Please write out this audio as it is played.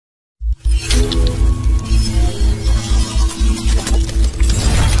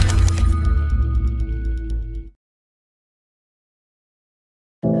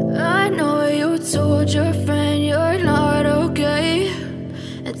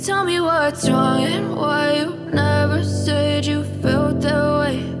Tell me what's wrong and why you never said you felt that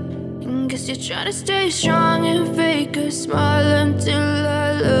way. And guess you're trying to stay strong and fake a smile until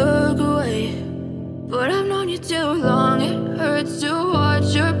I look away. But I've known you too long, it hurts to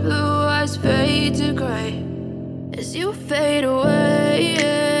watch your blue eyes fade to gray as you fade away,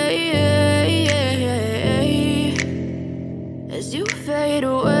 as you fade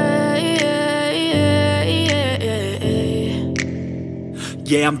away.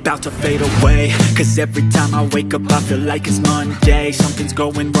 Yeah, I'm about to fade away, cause every time I wake up I feel like it's Monday. Something's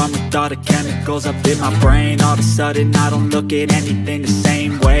going wrong with all the chemicals up in my brain. All of a sudden I don't look at anything the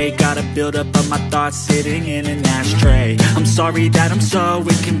same way. Got a build up of my thoughts sitting in an ashtray. I'm sorry that I'm so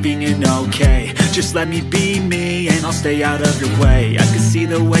inconvenient, okay. Just let me be me and I'll stay out of your way. I can see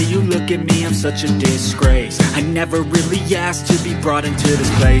the way you look at me, I'm such a disgrace. I never really asked to be brought into this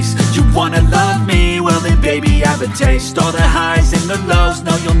place. You wanna love me? Well then baby have a taste. All the highs and the lows,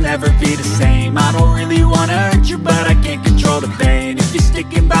 no, you'll never be the same. I don't really wanna hurt you, but I can't control the pain. If you're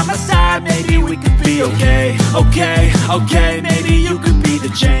sticking by my side, maybe we could be okay. Okay, maybe you could be the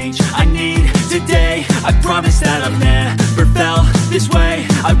change I need today. I promise that I've never felt this way.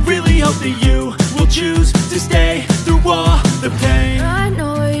 I really hope that you will choose to stay through all the pain. I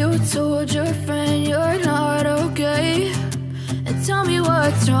know you told your friend you're not okay. And tell me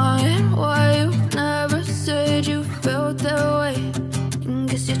what's wrong and why you never said you felt that way.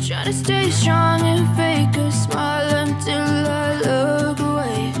 Guess you're trying to stay strong and fake a smile until I look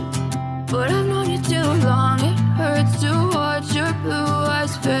away. But I've known you too long, it hurts to watch your blue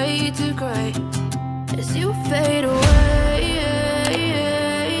eyes fade to gray as you fade away,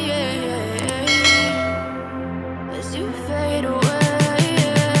 as you fade